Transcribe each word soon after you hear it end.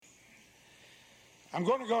I'm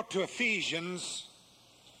going to go to Ephesians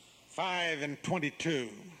 5:22,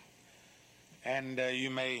 and you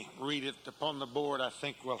may read it upon the board. I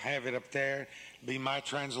think we'll have it up there. Be my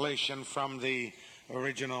translation from the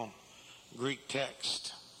original Greek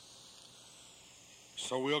text.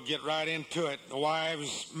 So we'll get right into it.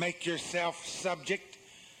 Wives, make yourself subject.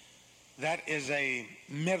 That is a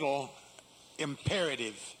middle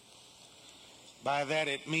imperative. By that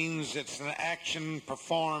it means it's an action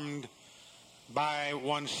performed by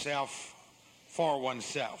oneself for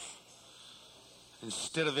oneself.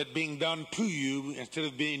 Instead of it being done to you, instead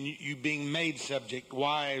of you being made subject,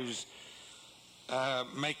 wives,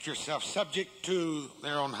 make yourself subject to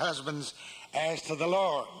their own husbands as to the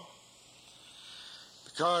Lord.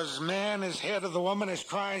 Because man is head of the woman, as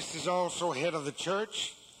Christ is also head of the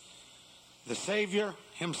church, the Savior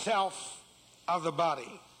himself of the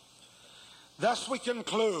body. Thus we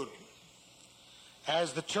conclude,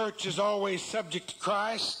 as the church is always subject to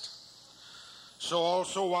Christ, so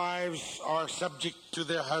also wives are subject to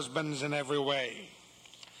their husbands in every way.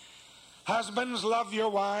 Husbands, love your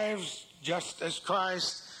wives just as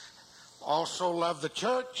Christ also loved the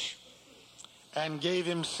church and gave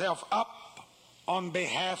himself up on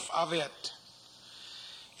behalf of it,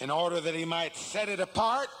 in order that he might set it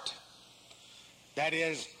apart, that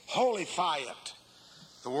is, holify it.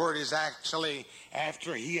 The word is actually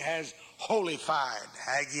after he has holified,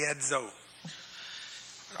 hagiedzo,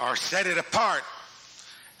 or set it apart,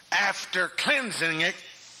 after cleansing it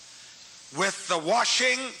with the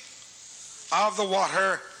washing of the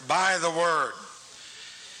water by the word,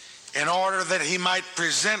 in order that he might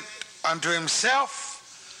present unto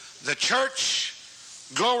himself the church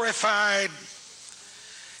glorified,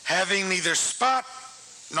 having neither spot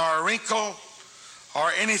nor wrinkle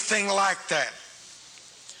or anything like that.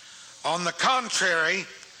 On the contrary,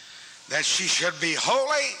 that she should be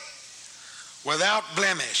holy, without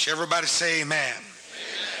blemish. Everybody say amen.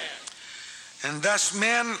 Amen. And thus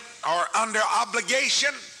men are under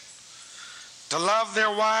obligation to love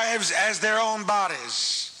their wives as their own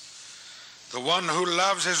bodies. The one who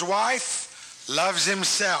loves his wife loves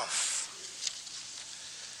himself,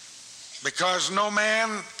 because no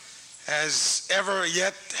man has ever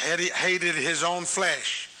yet hated his own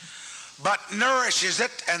flesh, but nourishes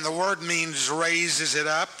it, and the word means raises it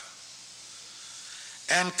up,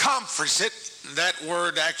 and comforts it. That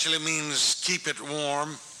word actually means keep it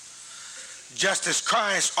warm, just as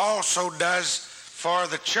Christ also does for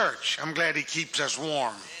the church. I'm glad he keeps us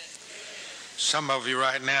warm. Some of you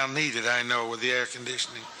right now need it, I know, with the air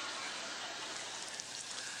conditioning.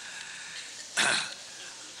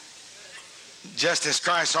 Just as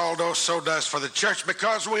Christ also does for the church,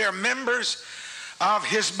 because we are members of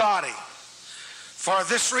his body. For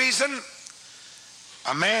this reason,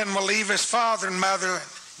 a man will leave his father and mother,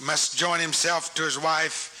 must join himself to his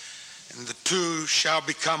wife, and the two shall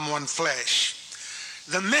become one flesh.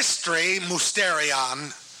 The mystery,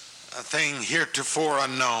 mysterion, a thing heretofore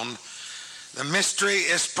unknown, the mystery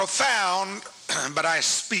is profound, but I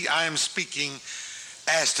am speaking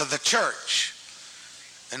as to the church.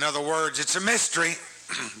 In other words, it's a mystery,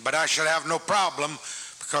 but I should have no problem,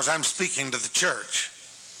 because I'm speaking to the church,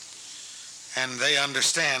 and they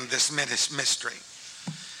understand this mystery.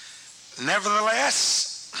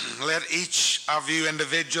 Nevertheless, let each of you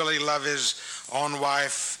individually love his own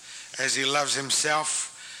wife as he loves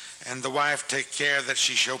himself, and the wife take care that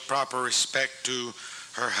she show proper respect to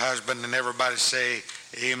her husband. And everybody say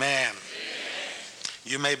amen. Amen.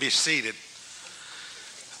 You may be seated.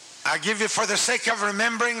 I give you, for the sake of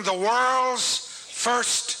remembering, the world's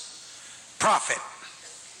first prophet.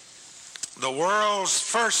 The world's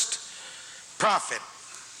first prophet.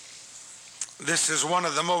 This is one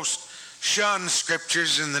of the most shunned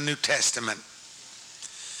scriptures in the New Testament.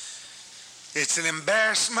 It's an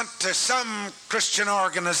embarrassment to some Christian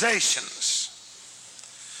organizations.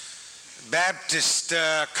 Baptist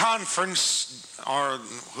conference, or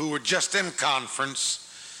who were just in conference,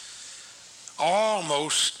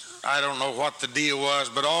 almost, I don't know what the deal was,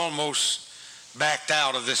 but almost backed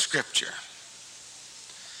out of this scripture.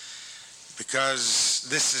 Because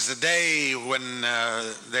this is the day when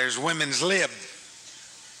there's women's lib.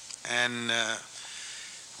 And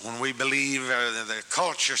when we believe the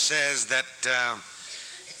culture says that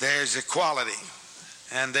there's equality,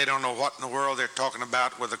 and they don't know what in the world they're talking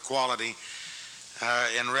about with equality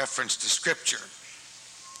in reference to Scripture.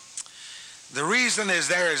 The reason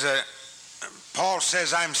is Paul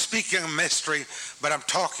says, I'm speaking a mystery, but I'm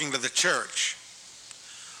talking to the church.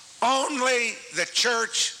 Only the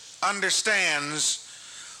church understands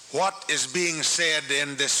what is being said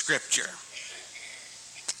in this Scripture.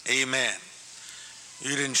 Amen.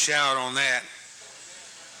 You didn't shout on that.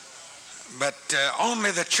 but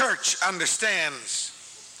only the church understands.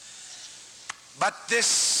 But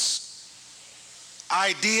this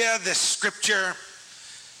idea, this scripture,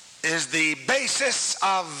 is the basis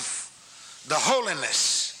of the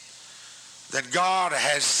holiness that God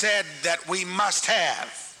has said that we must have.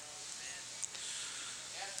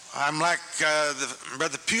 I'm like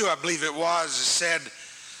Brother Pugh, I believe it was, said,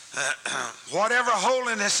 whatever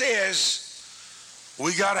holiness is,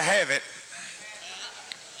 we got to have it.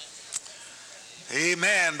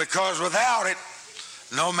 Amen. Because without it,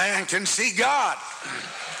 no man can see God.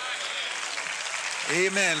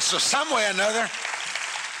 Amen. So some way or another,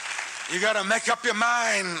 you got to make up your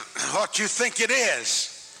mind what you think it is.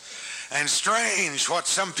 And strange what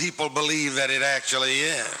some people believe that it actually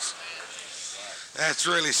is. That's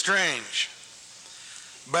really strange.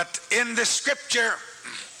 But in the scripture,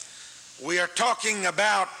 we are talking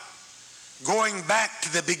about going back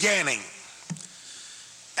to the beginning.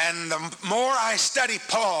 And the more I study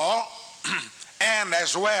Paul and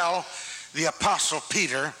as well the Apostle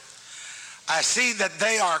Peter, I see that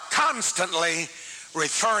they are constantly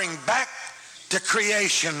referring back to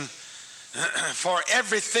creation for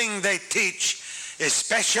everything they teach,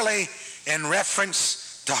 especially in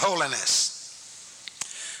reference to holiness.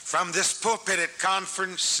 From this pulpit at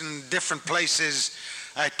conference and different places,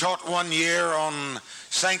 I taught one year on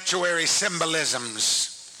sanctuary symbolisms.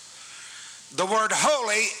 The word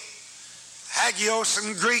holy, hagios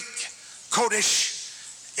in Greek,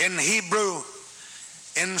 kodesh in Hebrew.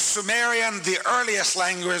 In Sumerian, the earliest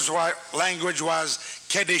language was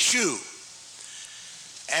kedeshu,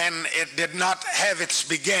 and it did not have its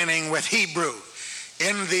beginning with Hebrew.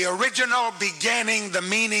 In the original beginning, the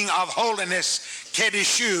meaning of holiness,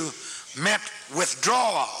 kedeshu, meant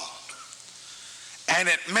withdrawal. And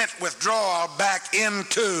it meant withdrawal back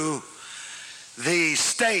into the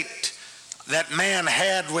state that man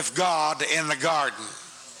had with God in the garden.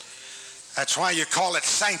 That's why you call it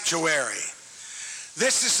sanctuary.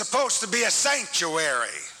 This is supposed to be a sanctuary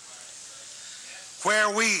where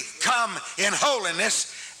we come in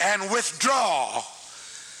holiness and withdraw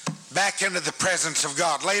back into the presence of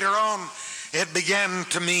God. Later on, it began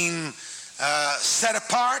to mean set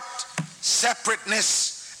apart,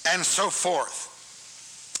 separateness, and so forth.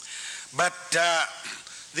 But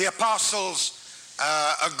the apostles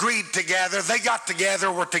agreed together. They got together,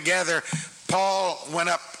 were together. Paul went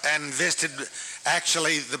up and visited.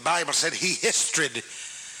 Actually, the Bible said he historied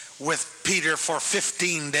with Peter for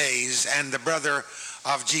 15 days, and the brother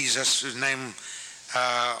of Jesus, whose name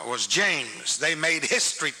was James. They made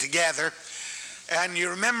history together. And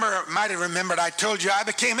you might have remembered, I told you I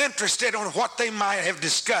became interested in what they might have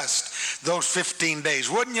discussed those 15 days.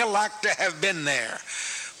 Wouldn't you like to have been there?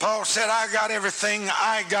 Paul said, I got everything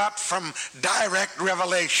I got from direct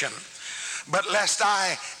revelation. But lest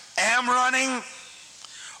I am running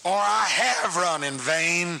or I have run in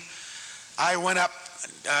vain, I went up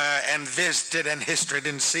and visited and historied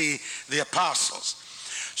and see the apostles.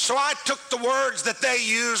 So I took the words that they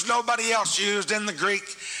used, nobody else used in the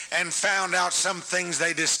Greek, and found out some things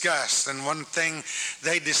they discussed. And one thing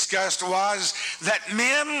they discussed was that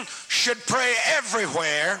men should pray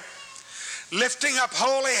everywhere, lifting up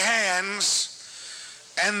holy hands,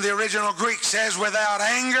 and the original Greek says without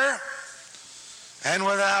anger and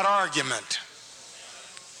without argument.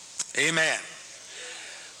 Amen.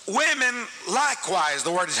 Women likewise,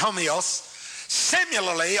 the word is homeos,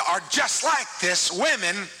 similarly are just like this.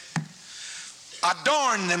 Women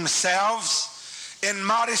adorn themselves in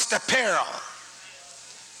modest apparel.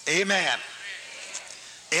 Amen.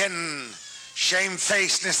 In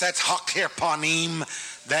shamefacedness, that's hakirpanim,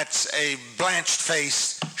 that's a blanched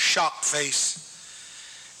face, shocked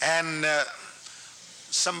face. And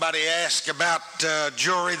somebody asked about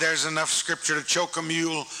jewelry. There's enough scripture to choke a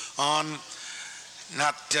mule on.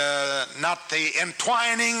 Not the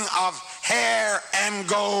entwining of hair and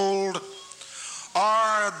gold,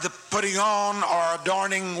 or the putting on or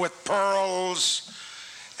adorning with pearls,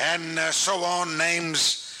 and so on,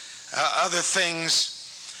 names other things.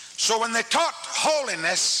 So when they taught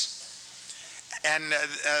holiness, and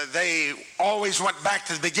they always went back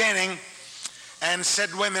to the beginning and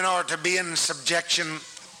said women are to be in subjection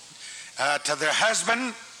to their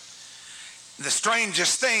husband. The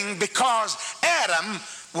strangest thing, because Adam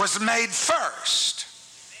was made first.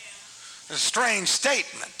 A strange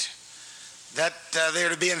statement that they're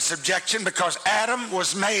to be in subjection because Adam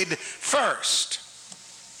was made first.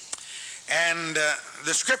 And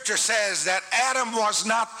the scripture says that Adam was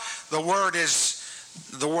not, the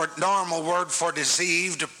normal word for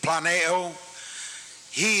deceived, planeo.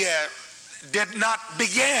 He did not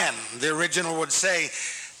begin, the original would say,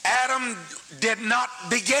 Adam did not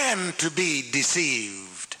begin to be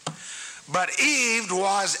deceived, but Eve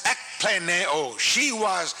was ekpleneo. She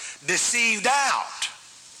was deceived out.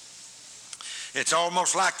 It's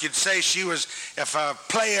almost like you'd say she was, if a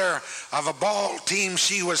player of a ball team,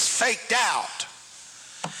 she was faked out.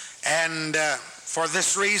 And for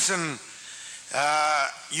this reason,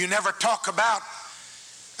 you never talk about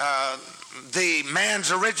the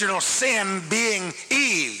man's original sin being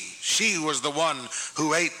Eve. She was the one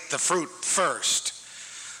who ate the fruit first.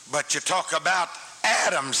 But you talk about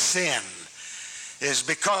Adam's sin is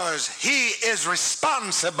because he is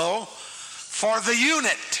responsible for the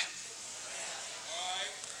unit.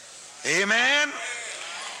 Amen?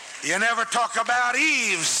 You never talk about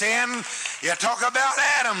Eve's sin. You talk about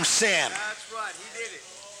Adam's sin. That's right. He did it.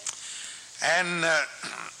 And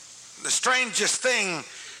the strangest thing,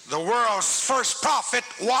 the world's first prophet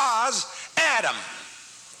was Adam.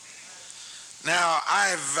 Now,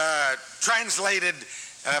 I've translated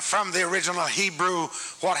from the original Hebrew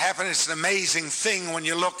what happened. It's an amazing thing when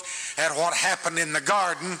you look at what happened in the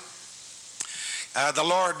garden. The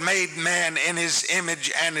Lord made man in his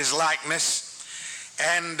image and his likeness.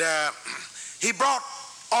 And he brought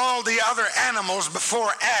all the other animals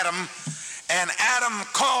before Adam, and Adam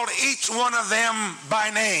called each one of them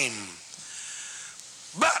by name.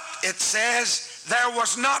 But it says there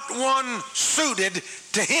was not one suited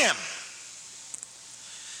to him.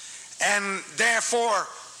 And therefore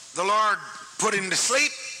the Lord put him to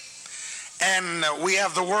sleep, and we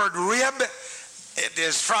have the word rib. It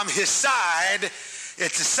is from his side.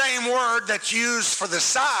 It's the same word that's used for the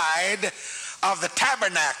side of the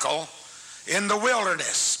tabernacle in the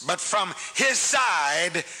wilderness. But from his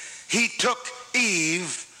side, he took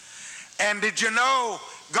Eve. And did you know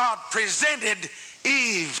God presented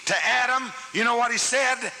Eve to Adam? You know what he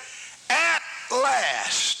said? At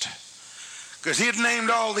last. Because he had named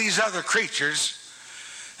all these other creatures.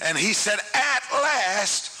 And he said, at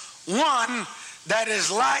last, one that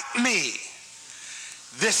is like me.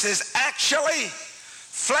 This is actually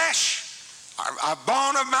flesh, a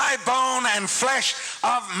bone of my bone and flesh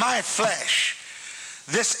of my flesh.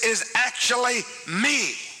 This is actually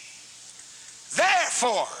me.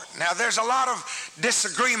 Therefore, now there's a lot of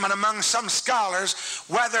disagreement among some scholars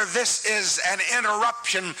whether this is an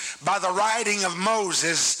interruption by the writing of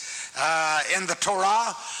Moses in the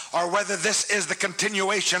Torah, or whether this is the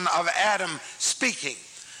continuation of Adam speaking.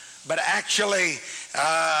 But actually,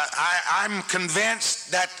 I'm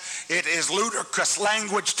convinced that it is ludicrous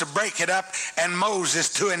language to break it up and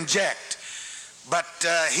Moses to inject. But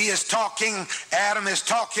he is talking, Adam is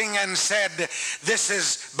talking and said, this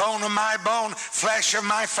is bone of my bone, flesh of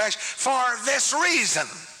my flesh. For this reason,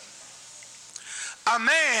 a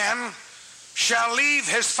man shall leave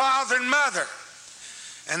his father and mother.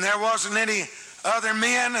 And there wasn't any other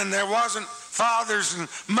men, and there wasn't fathers and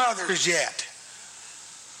mothers yet.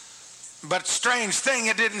 But strange thing,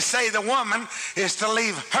 it didn't say the woman is to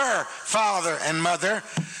leave her father and mother,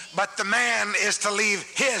 but the man is to leave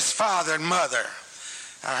his father and mother.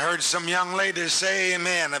 I heard some young ladies say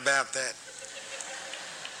amen about that.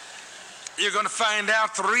 You're going to find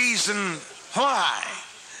out the reason why.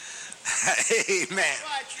 Amen.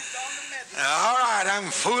 All right,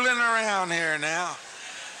 I'm fooling around here now.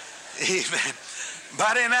 Amen.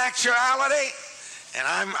 But in actuality, and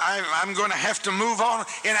I'm going to have to move on.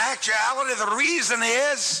 In actuality, the reason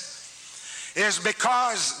is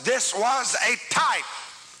because this was a type.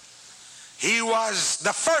 He was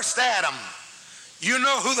the first Adam. You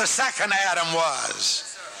know who the second Adam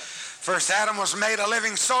was. First Adam was made a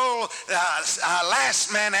living soul.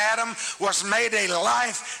 Last man, Adam, was made a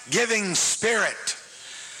life-giving spirit.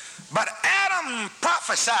 But Adam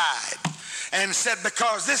prophesied and said,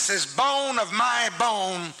 because this is bone of my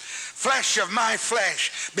bone, flesh of my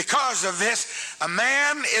flesh, because of this, a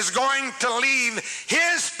man is going to leave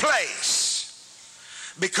his place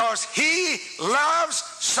because he loves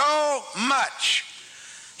so much.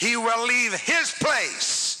 He will leave his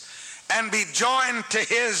place and be joined to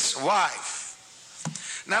his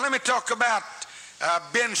wife. Now let me talk about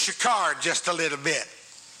Ben Shakar just a little bit.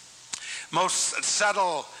 Most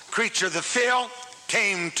subtle creature of the field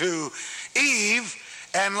came to Eve,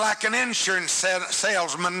 and like an insurance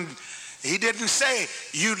salesman, he didn't say,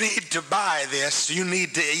 you need to buy this, you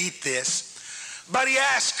need to eat this. But he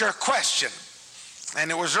asked her a question, and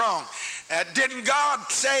it was wrong. Didn't God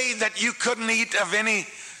say that you couldn't eat of any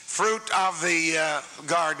fruit of the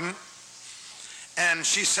garden? And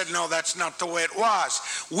she said, no, that's not the way it was.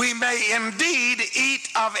 We may indeed eat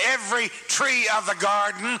of every tree of the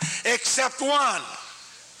garden except one.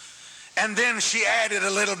 And then she added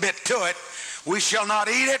a little bit to it. We shall not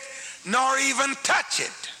eat it, nor even touch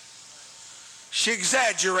it, She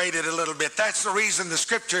exaggerated a little bit. That's the reason the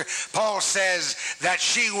scripture, Paul says that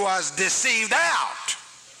she was deceived out.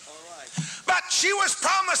 But she was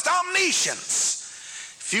promised omniscience.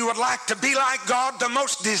 If you would like to be like God, the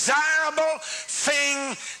most desirable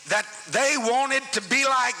thing that they wanted to be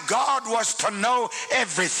like God was to know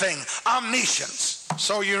everything. Omniscience.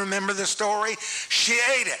 So you remember the story? She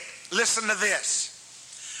ate it. Listen to this.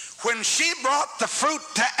 When she brought the fruit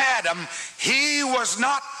to Adam, he was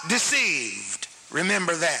not deceived.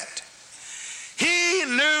 Remember that. He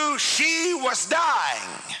knew she was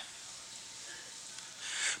dying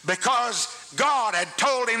because God had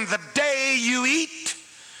told him, the day you eat,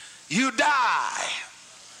 you die.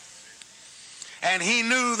 And he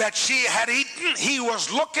knew that she had eaten. He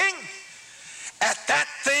was looking at that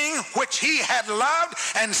thing which he had loved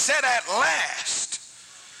and said, at last,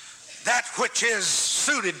 that which is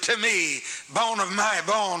suited to me, bone of my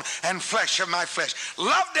bone and flesh of my flesh.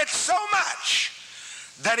 Loved it so much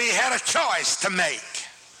that he had a choice to make.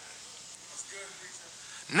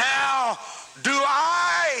 Now, do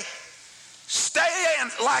I stay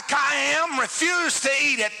like I am, refuse to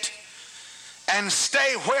eat it, and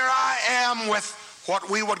stay where I am with what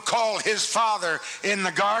we would call his father in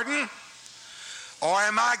the garden? Or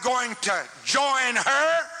am I going to join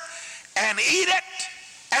her and eat it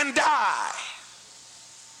and die?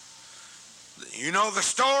 You know the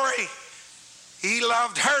story. He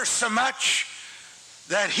loved her so much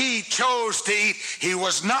that he chose to eat. He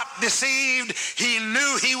was not deceived. He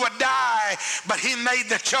knew he would die, but he made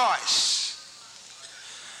the choice.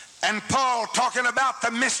 And Paul, talking about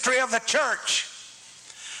the mystery of the church,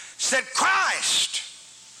 said Christ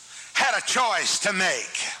had a choice to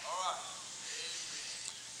make.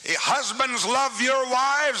 Husbands, love your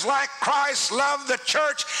wives like Christ loved the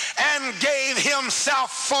church and gave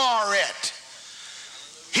himself for it.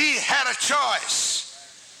 He had a choice.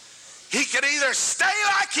 He could either stay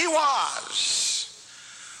like he was,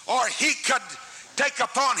 or he could take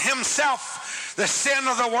upon himself the sin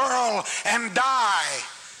of the world and die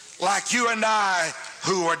like you and I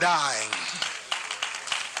who were dying.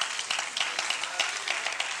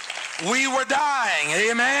 We were dying,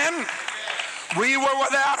 amen? We were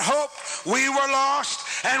without hope, we were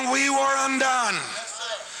lost, and we were undone.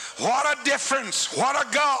 What a difference, what a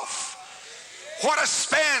gulf, what a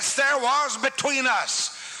span there was between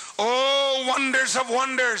us. Oh, wonders of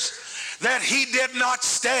wonders that he did not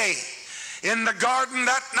stay in the garden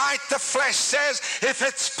that night. The flesh says, if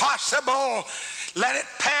it's possible, let it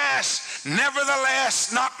pass.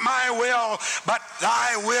 Nevertheless, not my will, but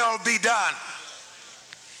thy will be done.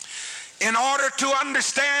 In order to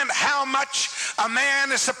understand how much a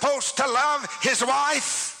man is supposed to love his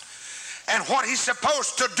wife and what he's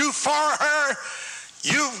supposed to do for her,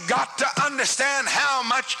 you've got to understand how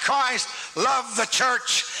much Christ loved the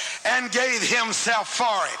church and gave himself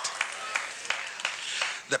for it.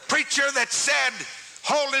 The preacher that said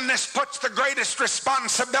holiness puts the greatest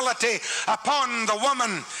responsibility upon the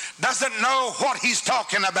woman doesn't know what he's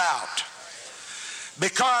talking about,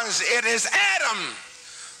 because it is Adam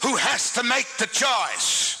who has to make the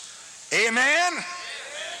choice. Amen?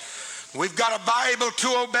 We've got a Bible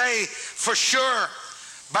to obey for sure,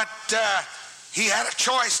 but he had a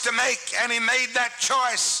choice to make, and he made that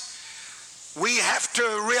choice. We have to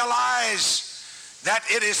realize that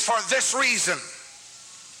it is for this reason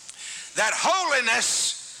that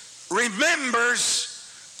holiness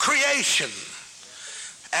remembers creation.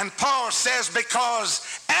 And Paul says because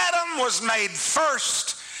Adam was made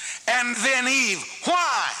first and then Eve.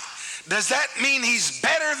 Why? Does that mean he's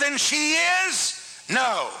better than she is?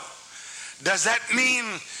 No. Does that mean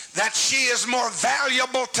that she is more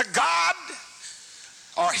valuable to God?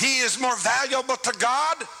 Or he is more valuable to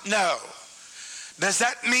God? No. Does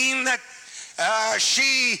that mean that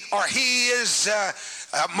she or he is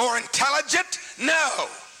more intelligent? No.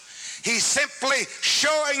 He's simply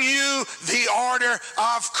showing you the order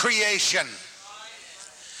of creation.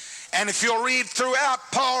 And if you'll read throughout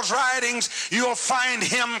Paul's writings, you'll find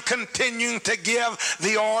him continuing to give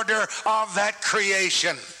the order of that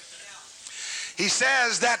creation. He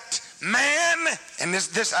says that man, and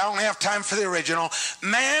this I only have time for the original,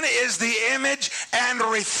 man is the image and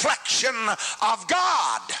reflection of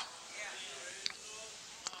God.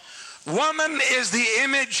 Woman is the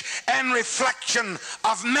image and reflection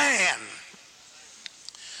of man.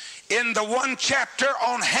 In the one chapter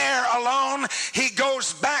on hair alone, he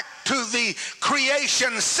goes back to the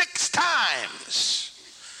creation 6 times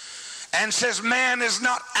and says man is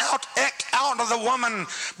not out of the woman,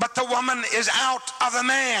 but the woman is out of the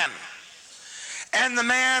man. And the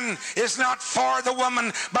man is not for the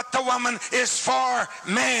woman, but the woman is for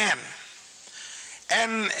man.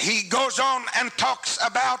 And he goes on and talks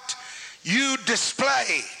about you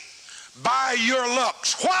display by your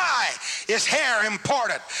looks. Why is hair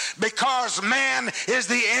important? Because man is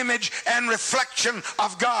the image and reflection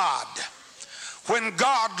of God. When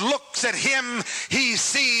God looks at him, he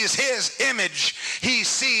sees his image. He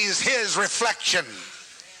sees his reflection.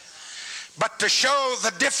 But to show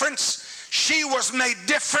the difference, she was made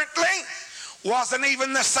differently. Wasn't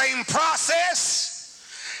even the same process.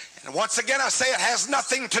 And once again, I say it has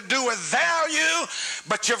nothing to do with value,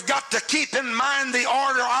 but you've got to keep in mind the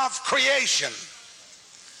order of creation.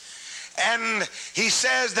 And he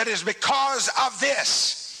says that it's because of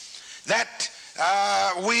this that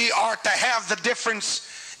we are to have the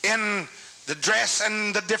difference in the dress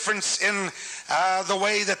and the difference in the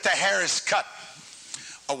way that the hair is cut.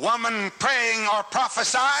 A woman praying or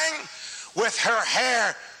prophesying with her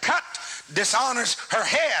hair cut dishonors her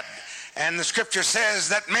head. And the scripture says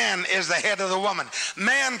that man is the head of the woman.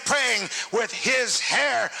 Man praying with his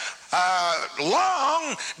hair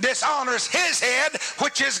long dishonors his head,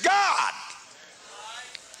 which is God.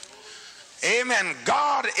 Amen.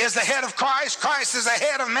 God is the head of Christ. Christ is the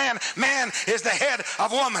head of man. Man is the head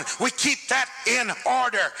of woman. We keep that in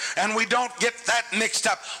order and we don't get that mixed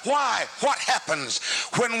up. Why? What happens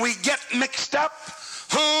when we get mixed up?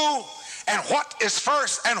 Who and what is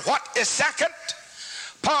first and what is second?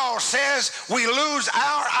 Paul says we lose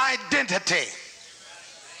our identity.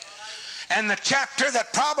 And the chapter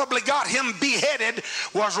that probably got him beheaded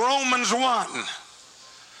was Romans 1,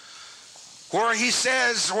 where he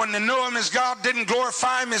says when they knew him as God, didn't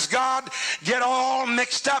glorify him as God, get all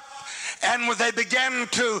mixed up, and when they began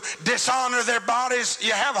to dishonor their bodies,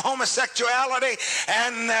 you have homosexuality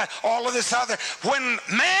and all of this other. When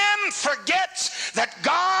man forgets that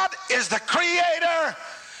God is the creator,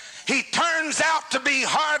 he turns out to be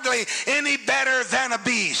hardly any better than a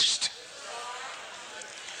beast.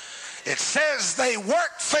 It says they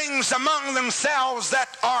work things among themselves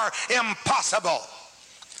that are impossible.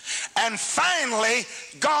 And finally,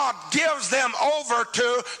 God gives them over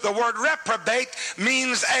to, the word reprobate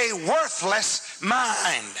means a worthless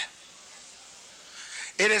mind.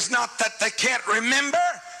 It is not that they can't remember,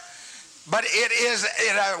 but it is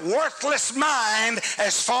a worthless mind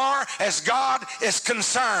as far as God is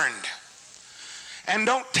concerned. And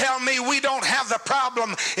don't tell me we don't have the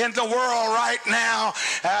problem in the world right now,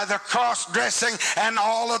 the cross-dressing and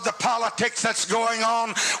all of the politics that's going on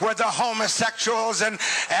with the homosexuals and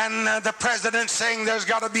the president saying there's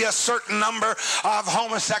got to be a certain number of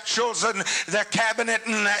homosexuals in the cabinet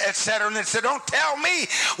and etc. And it said, don't tell me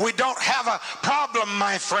we don't have a problem,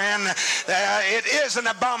 my friend. It is an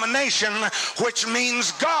abomination, which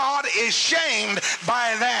means God is shamed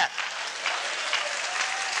by that.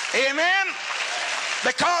 Amen?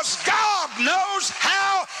 Because God knows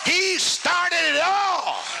how he started it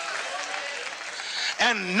all.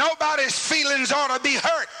 And nobody's feelings ought to be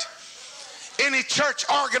hurt. Any church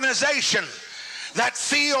organization that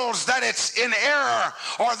feels that it's in error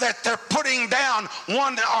or that they're putting down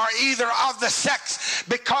one or either of the sex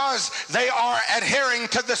because they are adhering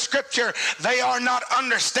to the scripture, they are not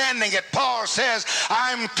understanding it. Paul says,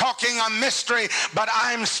 I'm talking a mystery, but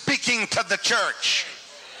I'm speaking to the church.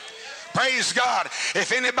 Praise God.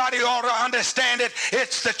 If anybody ought to understand it,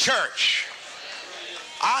 it's the church.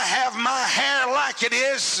 I have my hair like it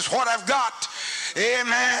is what I've got.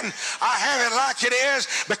 Amen. I have it like it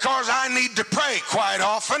is because I need to pray quite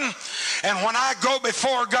often. And when I go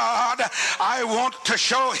before God, I want to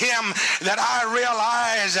show him that I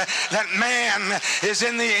realize that man is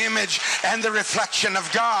in the image and the reflection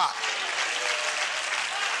of God.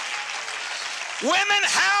 Women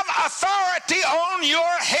have authority on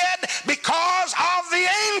your head because of the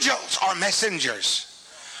angels or messengers.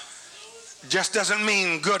 Just doesn't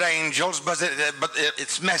mean good angels, but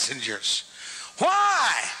it's messengers. Why?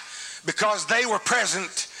 Because they were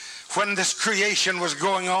present when this creation was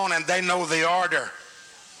going on and they know the order.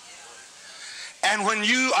 And when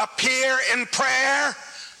you appear in prayer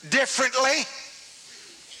differently,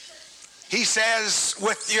 he says,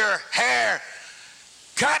 with your hair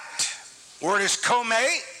cut, word is kome,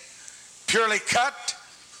 purely cut.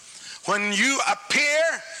 When you appear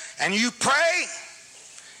and you pray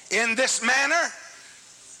in this manner,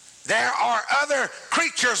 there are other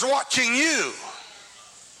creatures watching you.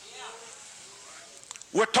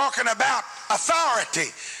 We're talking about authority.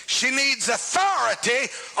 She needs authority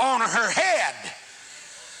on her head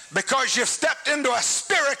because you've stepped into a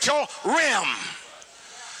spiritual realm.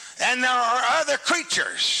 And there are other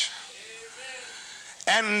creatures.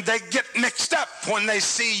 And they get mixed up when they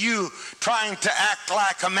see you trying to act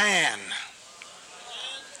like a man.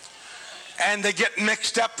 And they get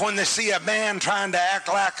mixed up when they see a man trying to act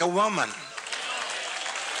like a woman.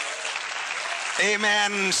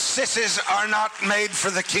 Amen. Sissies are not made for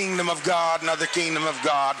the kingdom of God, nor the kingdom of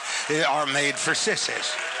God are made for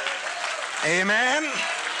sissies. Amen.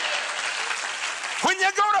 When you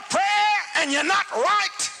go to prayer and you're not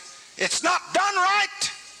right, it's not done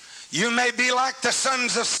right, you may be like the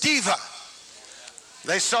sons of Sceva.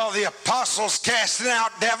 They saw the apostles casting out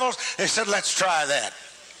devils. They said, let's try that.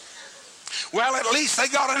 Well, at least they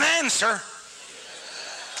got an answer.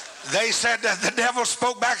 They said, the devil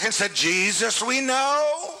spoke back and said, Jesus we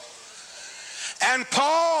know, and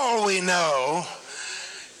Paul we know.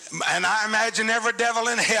 And I imagine every devil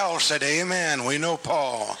in hell said, amen, we know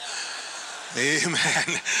Paul.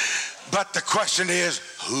 Amen. But the question is,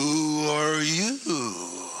 who are you?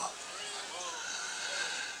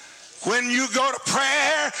 When you go to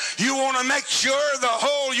prayer, you want to make sure the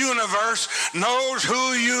whole universe knows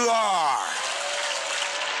who you are.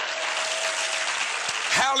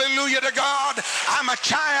 Hallelujah to God. I'm a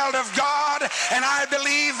child of God, and I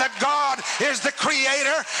believe that God is the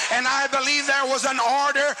creator, and I believe there was an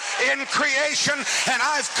order in creation, and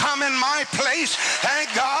I've come in my place,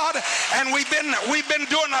 thank God. And we've been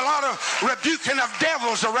doing a lot of rebuking of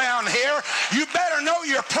devils around here. You better know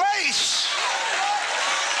your place.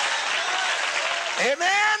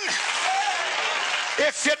 Amen.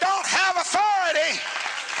 If you don't have authority,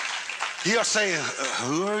 he'll say,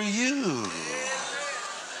 who are you?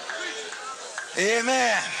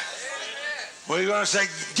 Amen. We're going to say,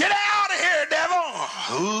 get out of here, devil.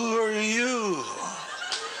 Who are you?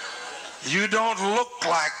 You don't look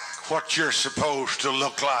like what you're supposed to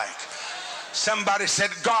look like. Somebody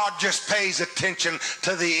said God just pays attention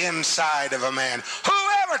to the inside of a man.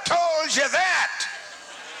 Whoever told you that?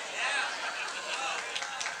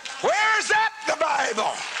 Where's that in the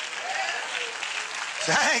Bible?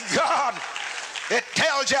 Thank God. It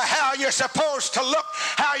tells you how you're supposed to look,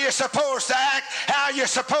 how you're supposed to act, how you're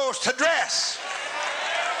supposed to dress.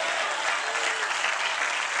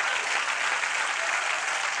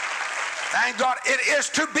 Thank God. It is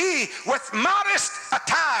to be with modest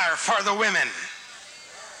attire for the women.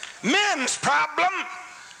 Men's problem,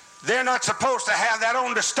 they're not supposed to have that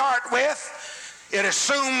on to start with. It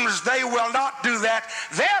assumes they will not do that.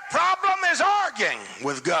 Their problem is arguing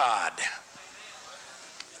with God.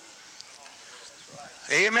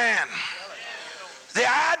 Amen. The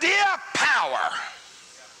idea of power.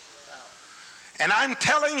 And I'm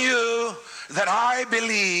telling you that I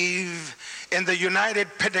believe in the United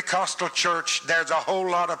Pentecostal Church there's a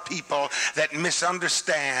whole lot of people that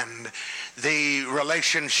misunderstand the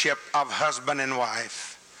relationship of husband and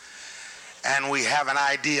wife. And we have an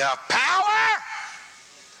idea of power,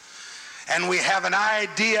 and we have an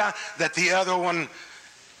idea that the other one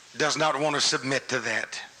does not want to submit to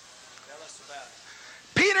that.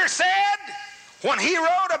 Peter said, when he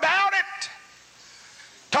wrote about it,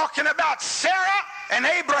 talking about Sarah and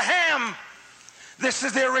Abraham, this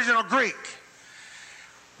is the original Greek,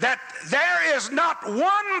 that there is not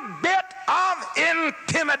one bit of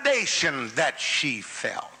intimidation that she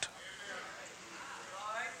felt.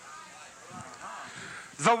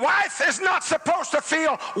 The wife is not supposed to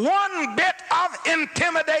feel one bit of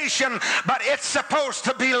intimidation, but it's supposed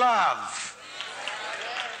to be love.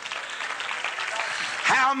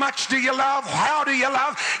 How much do you love? How do you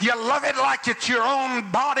love? You love it like it's your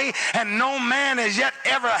own body, and no man has yet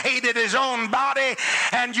ever hated his own body.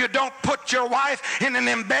 And you don't put your wife in an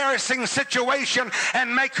embarrassing situation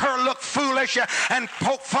and make her look foolish and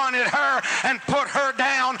poke fun at her and put her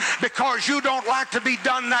down because you don't like to be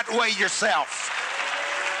done that way yourself.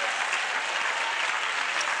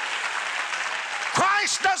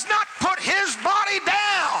 Christ does not put his body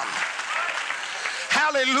down.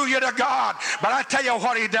 Hallelujah to God. But I tell you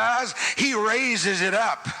what he does. He raises it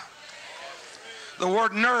up. The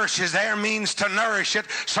word nourishes there means to nourish it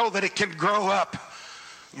so that it can grow up.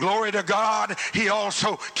 Glory to God. He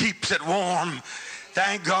also keeps it warm.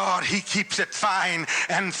 Thank God he keeps it fine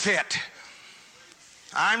and fit.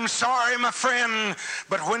 I'm sorry, my friend,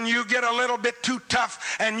 but when you get a little bit too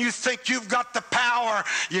tough and you think you've got the power,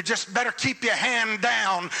 you just better keep your hand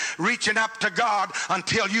down, reaching up to God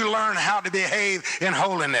until you learn how to behave in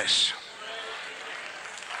holiness.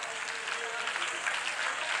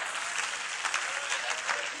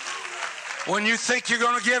 When you think you're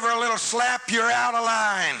going to give her a little slap, you're out of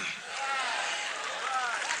line.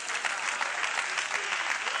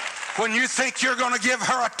 When you think you're going to give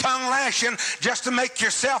her a tongue lashing just to make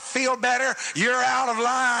yourself feel better, you're out of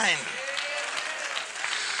line.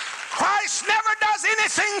 Christ never does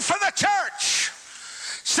anything for the church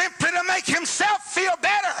simply to make himself feel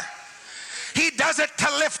better. He does it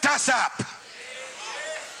to lift us up.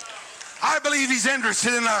 I believe he's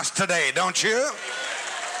interested in us today, don't you?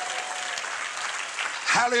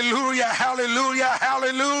 Hallelujah, hallelujah,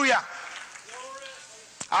 hallelujah.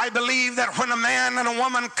 I believe that when a man and a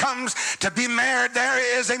woman comes to be married,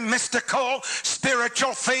 there is a mystical,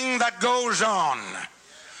 spiritual thing that goes on.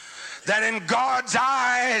 That in God's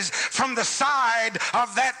eyes, from the side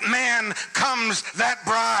of that man comes that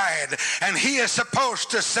bride. And he is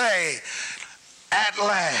supposed to say, at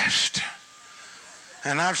last.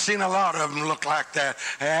 And I've seen a lot of them look like that,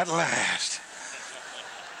 at last.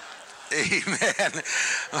 Amen.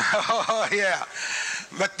 Oh, yeah.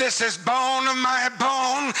 But this is bone of my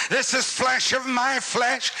bone. This is flesh of my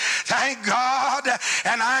flesh. Thank God.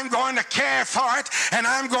 And I'm going to care for it. And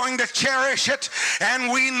I'm going to cherish it.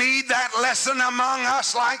 And we need that lesson among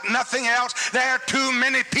us like nothing else. There are too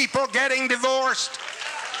many people getting divorced.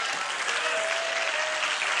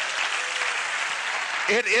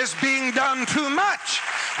 It is being done too much.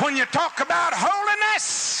 When you talk about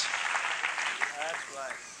holiness,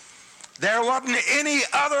 there wasn't any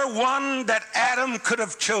other one that Adam could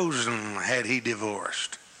have chosen had he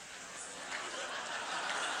divorced.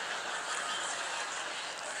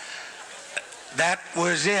 That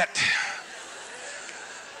was it.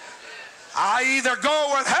 I either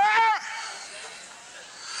go with her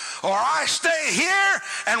or I stay here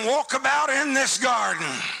and walk about in this garden.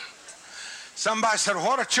 Somebody said,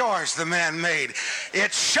 what a choice the man made.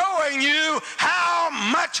 It's showing you how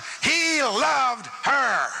much he loved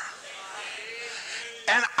her.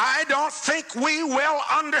 And I don't think we will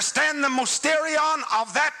understand the mysterion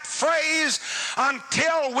of that phrase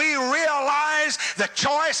until we realize the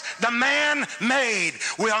choice the man made.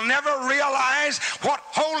 We'll never realize what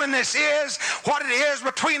holiness is, what it is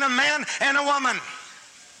between a man and a woman.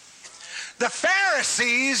 The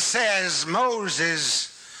Pharisees, says Moses,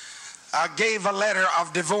 gave a letter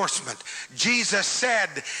of divorcement. Jesus said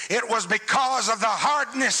it was because of the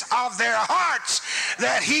hardness of their hearts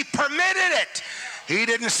that he permitted it. He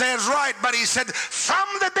didn't say it's right, but he said from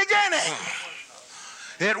the beginning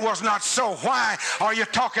it was not so. Why are you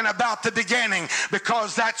talking about the beginning?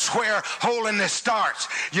 Because that's where holiness starts.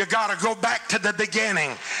 You got to go back to the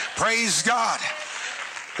beginning. Praise God.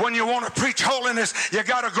 When you want to preach holiness, you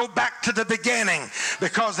got to go back to the beginning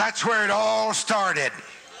because that's where it all started.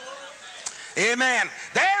 Amen.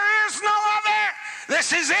 There is no other.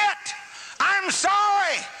 This is it. I'm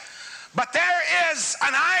sorry. But there is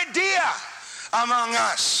an idea among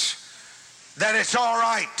us that it's all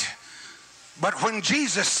right. But when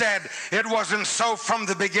Jesus said it wasn't so from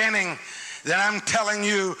the beginning, then I'm telling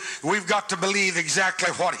you, we've got to believe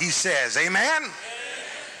exactly what he says. Amen?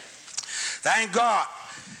 Thank God.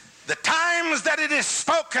 The times that it is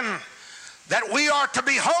spoken that we are to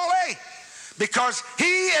be holy because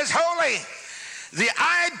he is holy. The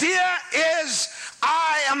idea is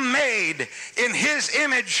I am made in his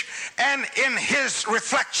image and in his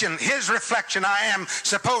reflection. His reflection. I am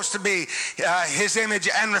supposed to be his image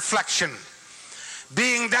and reflection.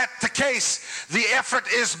 Being that the case, the effort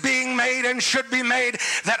is being made and should be made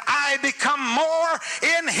that I become more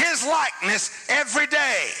in his likeness every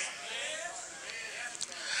day.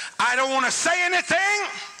 I don't want to say anything.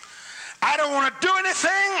 I don't want to do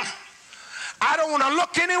anything. I don't want to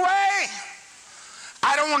look anyway.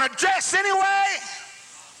 I don't want to dress anyway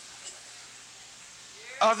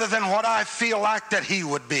other than what I feel like that he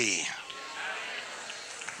would be.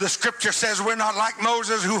 The scripture says we're not like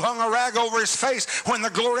Moses who hung a rag over his face when the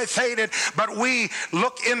glory faded, but we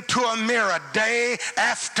look into a mirror day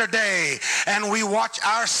after day and we watch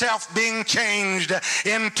ourselves being changed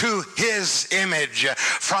into his image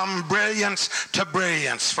from brilliance to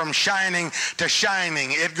brilliance, from shining to shining.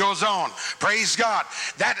 It goes on. Praise God.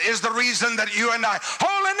 That is the reason that you and I,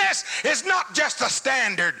 holiness is not just a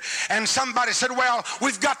standard. And somebody said, well,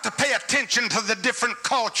 we've got to pay attention to the different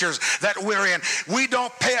cultures that we're in. We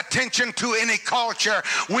don't pay attention to any culture.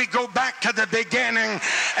 We go back to the beginning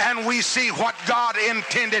and we see what God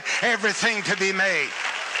intended everything to be made.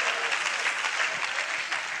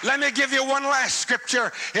 Let me give you one last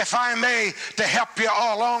scripture, if I may, to help you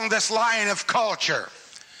all along this line of culture.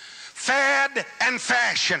 Fad and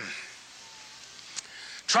fashion.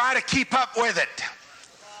 Try to keep up with it.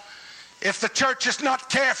 If the church is not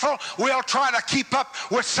careful, we'll try to keep up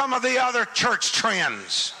with some of the other church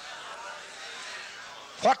trends.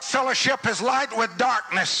 What fellowship is light with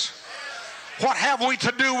darkness? What have we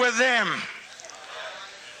to do with them?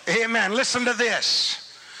 Amen. Listen to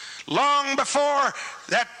this. Long before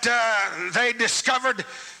that they discovered,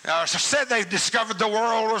 said they discovered the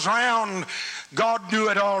world was round, God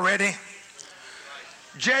knew it already.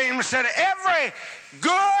 James said, every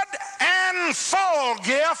good and full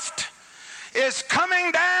gift is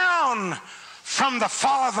coming down from the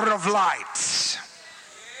Father of lights.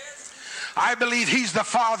 I believe he's the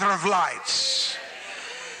Father of lights,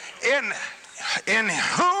 in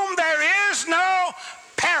whom there is no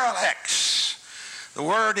parallax. The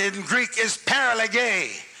word in Greek is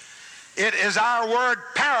paralege. It is our word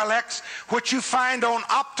parallax, which you find on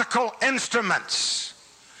optical instruments.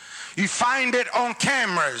 You find it on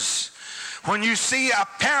cameras. When you see a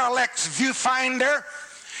parallax viewfinder,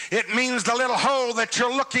 it means the little hole that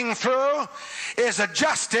you're looking through is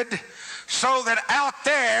adjusted so that out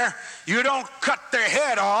there you don't cut their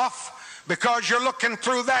head off because you're looking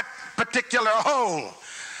through that particular hole.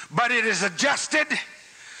 But it is adjusted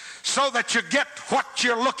so that you get what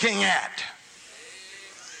you're looking at.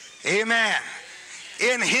 Amen.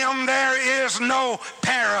 In him there is no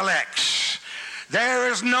parallax.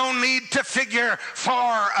 There is no need to figure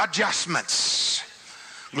for adjustments.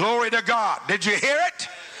 Glory to God. Did you hear it?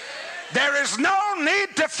 There is no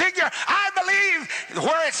need to figure. I believe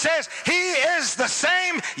where it says he is the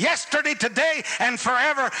same yesterday, today, and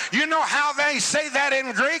forever. You know how they say that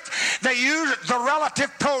in Greek? They use the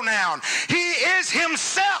relative pronoun. He is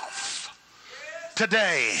himself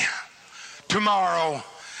today, tomorrow,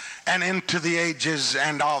 and into the ages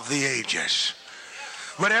and of the ages.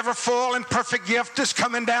 Whatever full and perfect gift is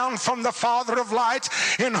coming down from the Father of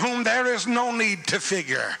lights, in whom there is no need to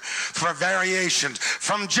figure for variations.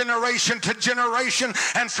 From generation to generation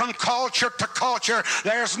and from culture to culture,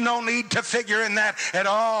 there's no need to figure in that at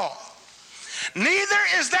all. Neither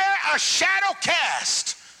is there a shadow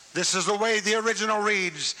cast. This is the way the original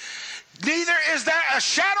reads. Neither is there a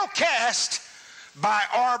shadow cast by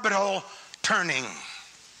orbital turning.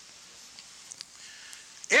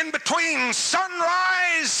 In between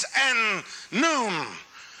sunrise and noon,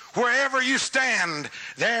 wherever you stand,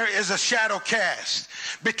 there is a shadow cast.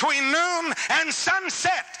 Between noon and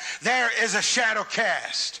sunset, there is a shadow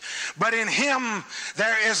cast. But in him,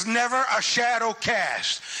 there is never a shadow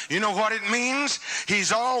cast. You know what it means?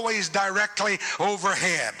 He's always directly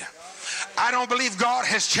overhead. I don't believe God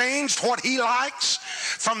has changed what he likes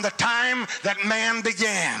from the time that man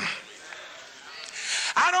began.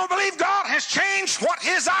 I don't believe God has changed what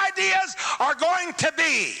his ideas are going to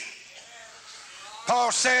be.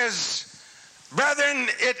 Paul says, brethren,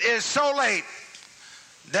 it is so late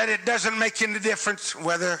that it doesn't make any difference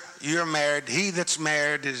whether you're married. He that's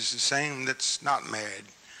married is the same that's not married.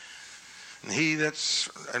 And he that's,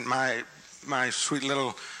 and my sweet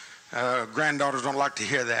little granddaughters don't like to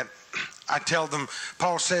hear that. I tell them,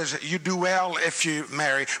 Paul says, you do well if you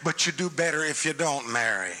marry, but you do better if you don't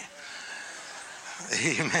marry.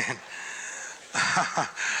 Amen.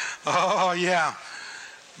 Oh, yeah.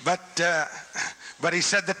 But he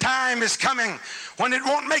said the time is coming when it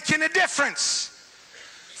won't make any difference.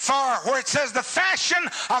 For where it says the fashion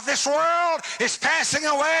of this world is passing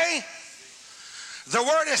away, the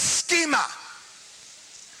word is schema,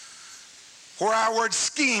 where our word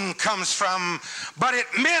scheme comes from, but it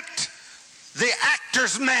meant the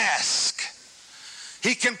actor's mask.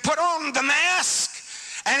 He can put on the mask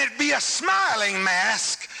and it be a smiling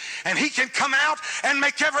mask, and he can come out and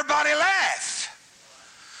make everybody laugh.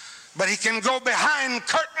 But he can go behind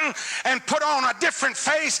curtain and put on a different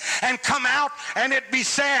face and come out and it be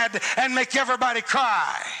sad and make everybody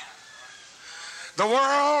cry. The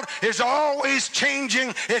world is always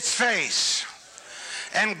changing its face.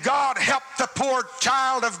 And God help the poor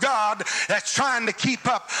child of God that's trying to keep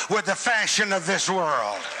up with the fashion of this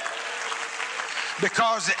world,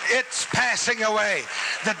 because it's passing away.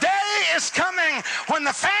 The day is coming when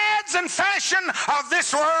the fads and fashion of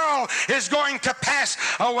this world is going to pass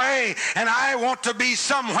away. And I want to be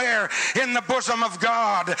somewhere in the bosom of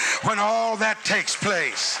God when all that takes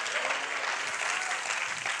place.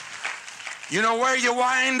 You know where you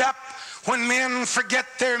wind up when men forget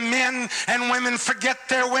their men and women forget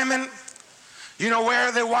their women? You know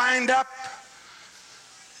where they wind up?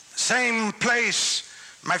 Same place,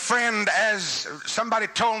 my friend, as somebody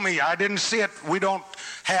told me. I didn't see it. We don't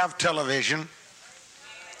have television.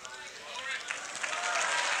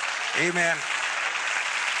 Amen.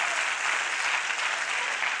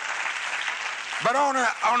 But on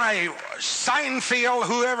a Seinfeld,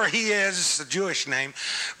 whoever he is, a Jewish name,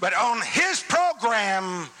 but on his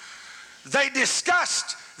program, they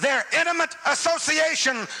discussed their intimate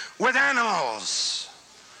association with animals.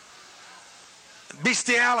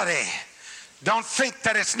 Bestiality. Don't think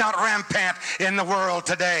that it's not rampant in the world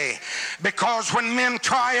today. Because when men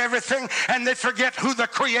try everything and they forget who the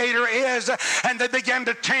Creator is, and they begin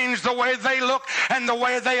to change the way they look and the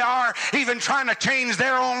way they are, even trying to change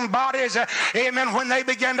their own bodies, amen, when they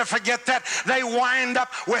begin to forget that, they wind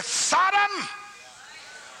up with Sodom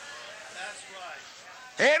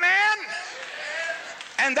Amen?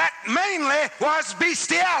 And that mainly was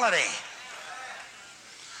bestiality.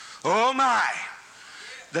 Oh my.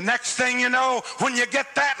 The next thing you know, when you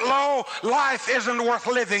get that low, life isn't worth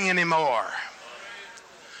living anymore.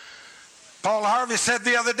 Paul Harvey said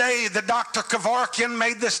the other day, the Dr. Kevorkian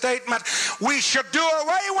made the statement, we should do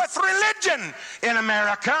away with religion in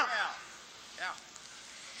America.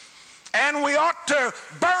 And we ought to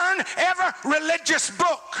burn every religious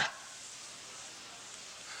book.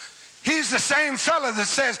 He's the same fellow that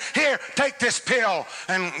says, here, take this pill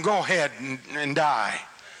and go ahead and die.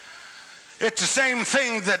 It's the same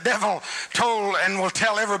thing the devil told and will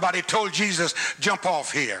tell everybody, told Jesus, jump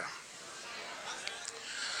off here.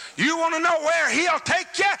 You want to know where he'll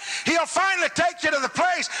take you? He'll finally take you to the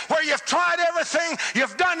place where you've tried everything,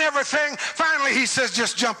 you've done everything. Finally, he says,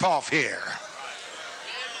 just jump off here.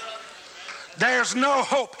 There's no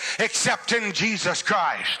hope except in Jesus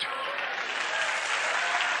Christ.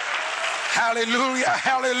 Hallelujah,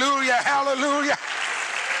 hallelujah, hallelujah.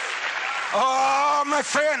 Oh, my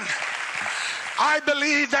friend, I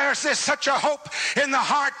believe there's such a hope in the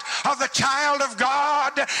heart of the child of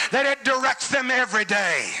God that it directs them every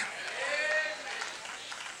day.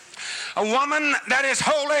 A woman that is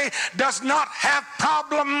holy does not have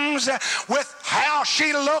problems with how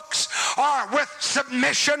she looks or with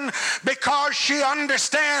submission, because she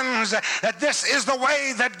understands that this is the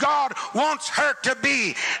way that God wants her to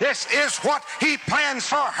be. This is what he plans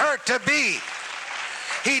for her to be.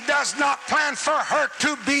 He does not plan for her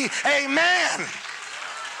to be a man.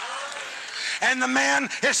 And the man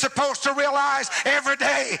is supposed to realize every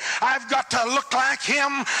day, I've got to look like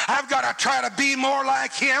him. I've got to try to be more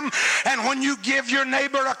like him. And when you give your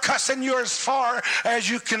neighbor a cussing, you're as far as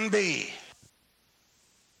you can be.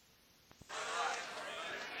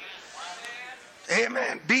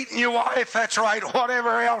 Amen. Beating your wife, that's right.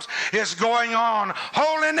 Whatever else is going on.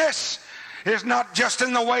 Holiness is not just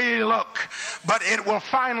in the way you look, but it will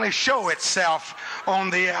finally show itself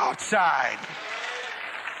on the outside.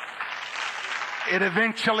 It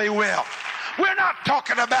eventually will. We're not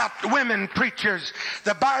talking about women preachers.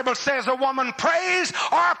 The Bible says a woman prays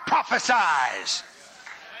or prophesies.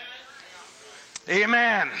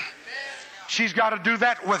 Amen. She's got to do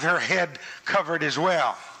that with her head covered as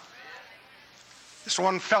well. This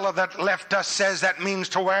one fellow that left us says that means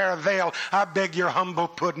to wear a veil. I beg your humble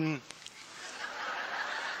pudding.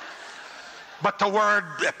 But the word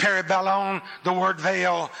peribellon, the word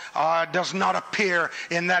veil, does not appear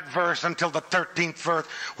in that verse until the 13th verse,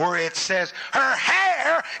 where it says, her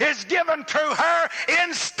hair is given to her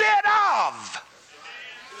instead of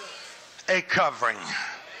a covering.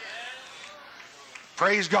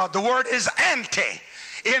 Praise God. The word is anti.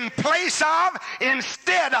 In place of,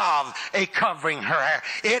 instead of a covering her hair.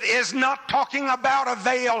 It is not talking about a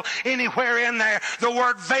veil anywhere in there. The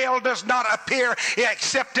word veil does not appear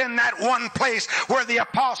except in that one place where the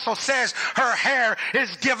apostle says her hair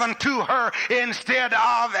is given to her instead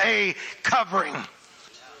of a covering.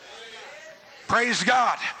 Praise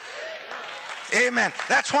God. Amen.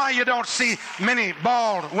 That's why you don't see many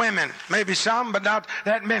bald women. Maybe some, but not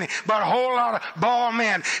that many. But a whole lot of bald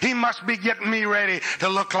men. He must be getting me ready to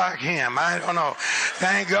look like him. I don't know.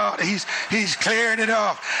 Thank God he's cleared it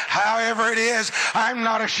off. However it is, I'm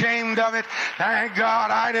not ashamed of it. Thank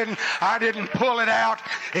God I didn't pull it out.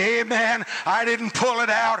 Amen. I didn't pull it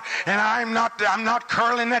out, and I'm not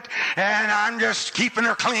curling it, and I'm just keeping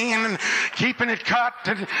her clean and keeping it cut,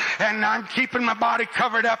 and I'm keeping my body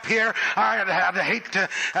covered up here. I'd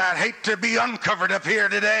hate to be uncovered up here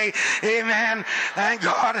today. Amen. Thank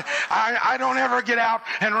God. I don't ever get out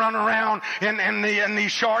and run around in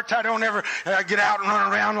these shorts. I don't ever get out and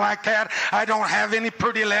run around like that. I don't have any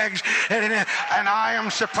pretty legs. And I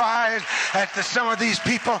am surprised at some of these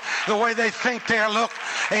people, the way they think they look.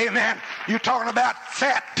 Amen. You're talking about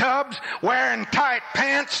fat tubs wearing tight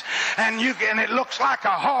pants, and it looks like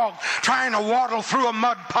a hog trying to waddle through a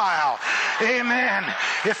mud pile. Amen.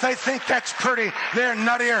 If they think that's pretty, they're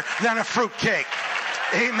nuttier than a fruitcake.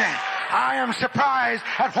 Amen. I am surprised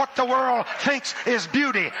at what the world thinks is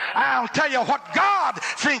beauty. I'll tell you what God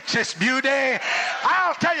thinks is beauty.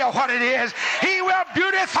 I'll tell you what it is. He will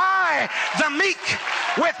beautify the meek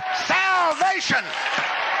with salvation.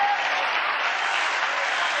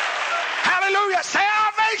 Hallelujah.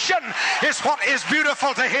 Salvation is what is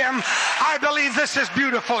beautiful to him. I believe this is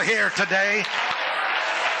beautiful here today.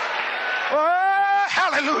 Oh,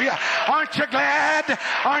 hallelujah. Aren't you glad?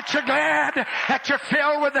 Aren't you glad that you're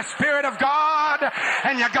filled with the Spirit of God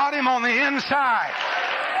and you got him on the inside?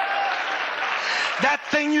 That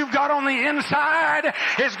thing you've got on the inside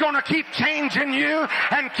is going to keep changing you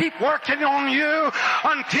and keep working on you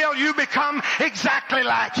until you become exactly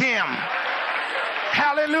like Him.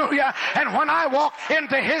 Hallelujah. And when I walk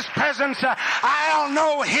into His presence, I'll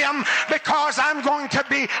know Him because I'm going to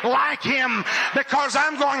be like Him, because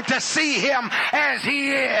I'm going to see Him as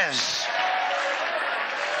He is.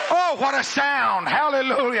 Oh, what a sound.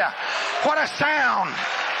 Hallelujah. What a sound.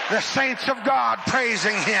 The saints of God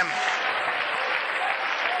praising Him.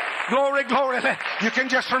 Glory, glory. You can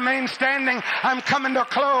just remain standing. I'm coming to a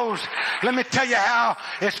close. Let me tell you how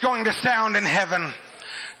it's going to sound in heaven.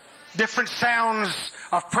 Different sounds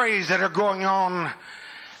of praise that are going on.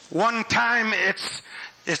 One time it's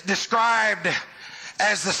described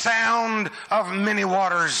as the sound of many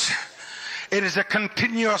waters. It is a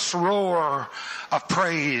continuous roar of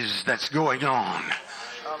praise that's going on.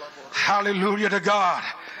 Hallelujah to God.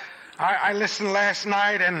 I listened last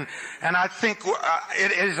night and I think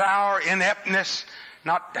it is our ineptness,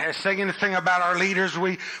 not saying anything about our leaders.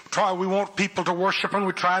 We want people to worship and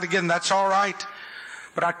we try it again. That's all right.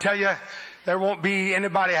 But I tell you, there won't be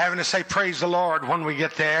anybody having to say praise the Lord when we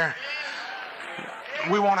get there.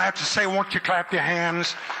 We won't have to say, won't you clap your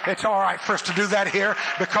hands? It's all right for us to do that here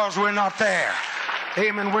because we're not there.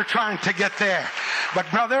 Amen. We're trying to get there. But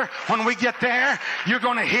brother, when we get there, you're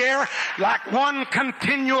going to hear like one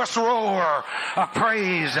continuous roar of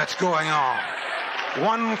praise that's going on.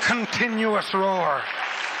 One continuous roar.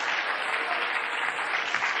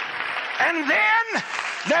 And then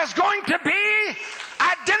there's going to be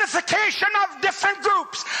identification of different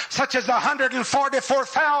groups, such as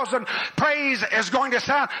 144,000 praise is going to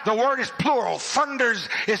sound. The word is plural. Thunders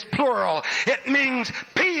is plural. It means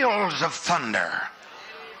peals of thunder.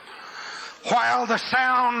 While the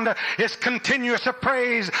sound is continuous of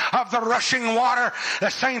praise of the rushing water, the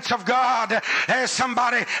saints of God, there's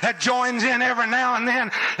somebody that joins in every now and then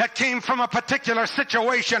that came from a particular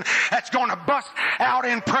situation that's going to bust out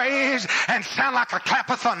in praise and sound like a clap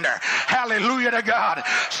of thunder. Hallelujah to God.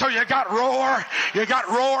 So you got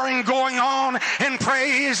roaring going on in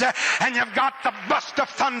praise, and you've got the bust of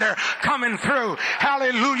thunder coming through.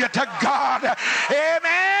 Hallelujah to God.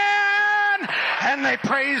 Amen. And they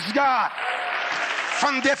praise God.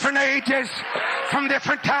 From different ages, from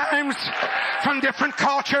different times, from different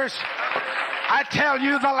cultures. I tell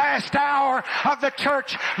you, the last hour of the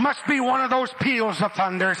church must be one of those peals of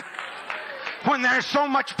thunders. When there's so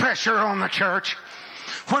much pressure on the church,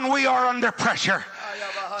 when we are under pressure,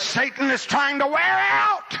 Satan is trying to wear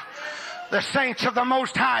out the saints of the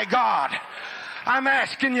Most High God. I'm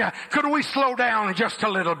asking you, could we slow down just a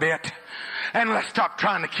little bit and let's stop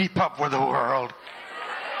trying to keep up with the world?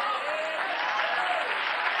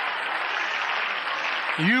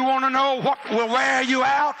 You want to know what will wear you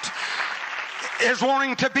out? Is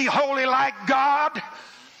wanting to be holy like God.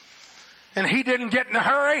 And He didn't get in a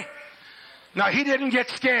hurry. No, He didn't get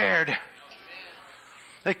scared.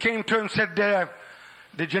 They came to him and said,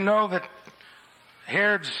 did you know that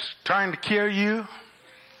Herod's trying to kill you?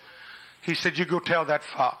 He said, you go tell that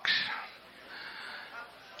fox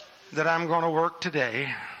that I'm going to work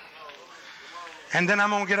today. And then I'm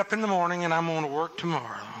going to get up in the morning and I'm going to work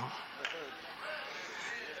tomorrow.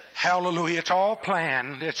 Hallelujah. It's all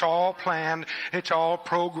planned. It's all planned. It's all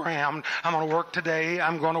programmed. I'm going to work today.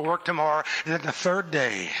 I'm going to work tomorrow. And then the third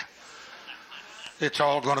day, it's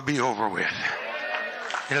all going to be over with.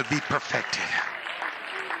 It'll be perfected.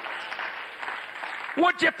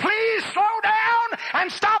 Would you please slow down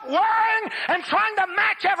and stop worrying and trying to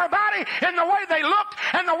match everybody in the way they look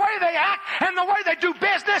and the way they act and the way they do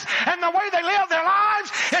business and the way they live their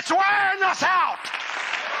lives? It's wearing us out.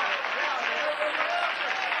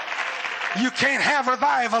 You can't have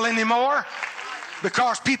revival anymore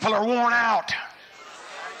because people are worn out.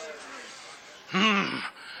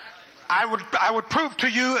 I would prove to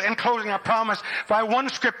you in closing, I promise, by one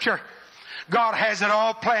scripture. God has it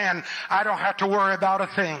all planned. I don't have to worry about a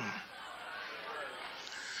thing.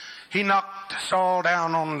 He knocked Saul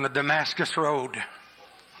down on the Damascus road.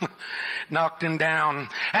 Knocked him down.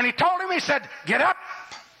 And he told him, he said, get up,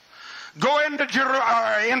 go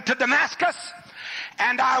into Damascus,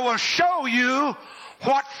 and I will show you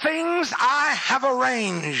what things I have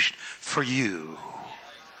arranged for you.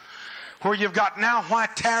 Where you've got now, why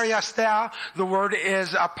tarriest thou? The word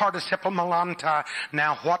is a participle malanta.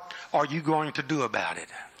 Now what are you going to do about it?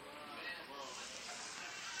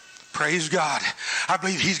 Praise God. I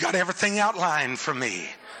believe He's got everything outlined for me.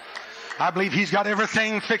 I believe He's got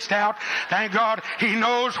everything fixed out. Thank God He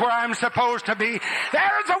knows where I'm supposed to be.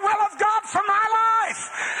 There's the will of God for my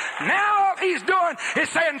life. Now all He's doing is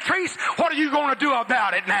saying, Treese, what are you going to do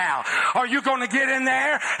about it now? Are you you're going to get in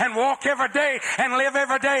there and walk every day and live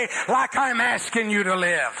every day like I'm asking you to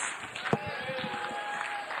live.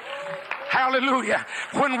 Hallelujah.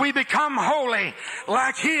 When we become holy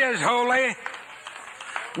like He is holy,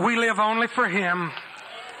 we live only for Him.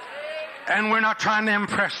 And we're not trying to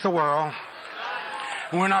impress the world.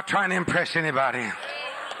 We're not trying to impress anybody.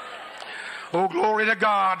 Oh, glory to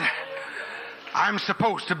God. I'm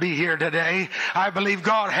supposed to be here today. I believe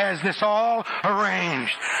God has this all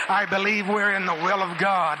arranged. I believe we're in the will of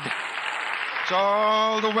God. It's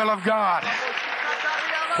all the will of God.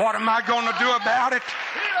 What am I going to do about it?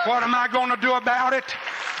 What am I going to do about it?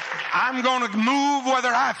 I'm going to move whether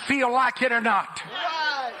I feel like it or not.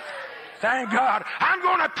 Thank God. I'm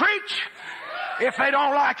going to preach if they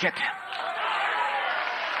don't like it.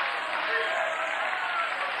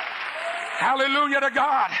 Hallelujah to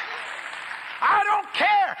God. I don't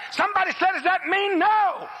care. Somebody said, does that mean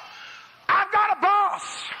no? I've got a boss.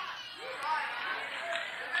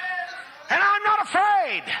 And I'm not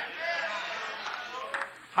afraid.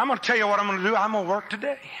 I'm going to tell you what I'm going to do. I'm going to work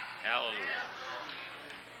today. Hallelujah.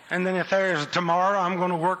 And then if there's tomorrow, I'm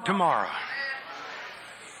going to work tomorrow.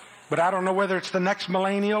 But I don't know whether it's the next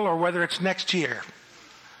millennial or whether it's next year.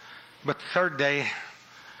 But the third day,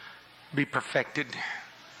 be perfected.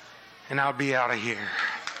 And I'll be out of here.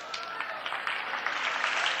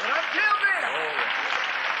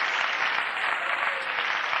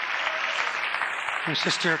 And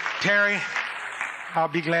Sister Terry, I'll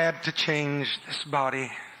be glad to change this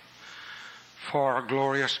body for a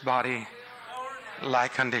glorious body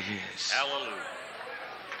like unto His. Hallelujah.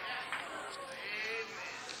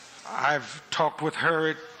 I've talked with her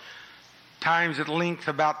at times at length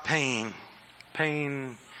about pain.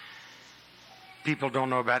 Pain. People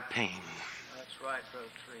don't know about pain. That's right, Brother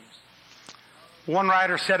Trees. One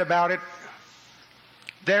writer said about it,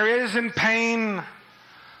 there is in pain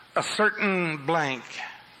a certain blank,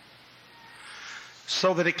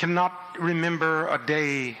 so that it cannot remember a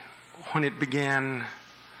day when it began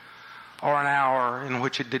or an hour in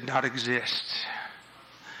which it did not exist.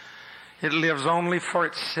 It lives only for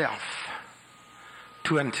itself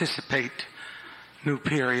to anticipate new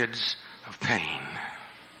periods of pain.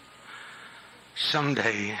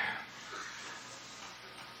 Someday,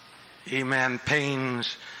 amen,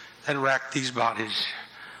 pains that rack these bodies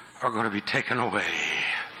are going to be taken away.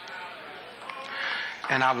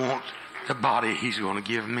 And I want the body He's going to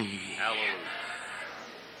give me. Hallelujah.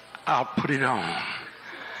 I'll put it on.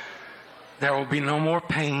 There will be no more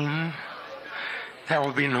pain. There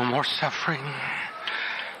will be no more suffering.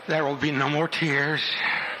 There will be no more tears.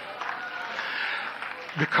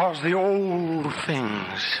 Because the old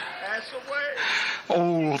things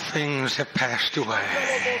have passed away.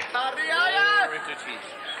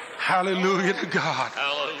 Hallelujah to God.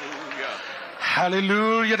 Hallelujah.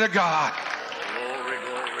 Hallelujah to God. Glory,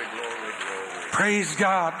 glory, glory, glory. Praise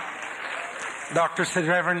God. Doctor said,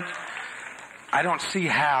 Reverend, I don't see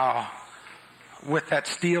how with that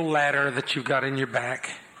steel ladder that you've got in your back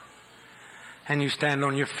and you stand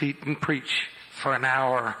on your feet and preach for an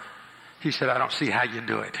hour. He said, I don't see how you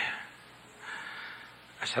do it.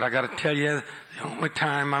 I said, I got to tell you, the only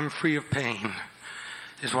time I'm free of pain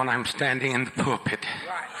is when I'm standing in the pulpit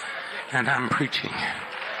and I'm preaching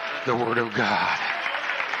the Word of God.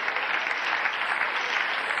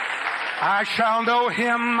 I shall know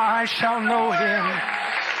Him, I shall know Him.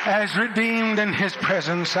 As redeemed in His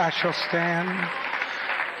presence I shall stand.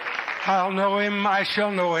 I'll know Him, I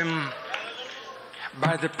shall know Him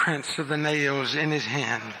by the prints of the nails in His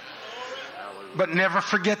hand. But never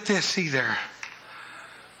forget this either.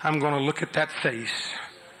 I'm going to look at that face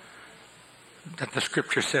that the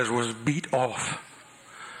Scripture says was beat off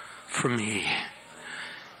for me.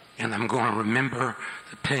 And I'm going to remember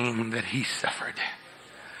the pain that He suffered.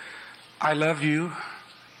 I love you.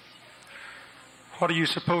 What are you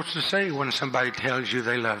supposed to say when somebody tells you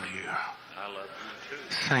they love you? I love you too.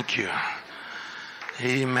 Thank you.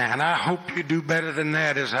 Amen. I hope you do better than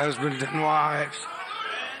that as husbands and wives.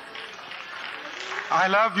 I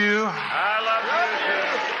love you. I love you too.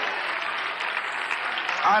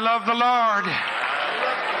 I love the Lord.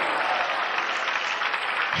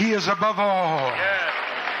 He is above all. Yes.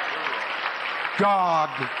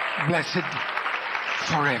 God blessed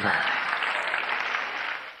forever.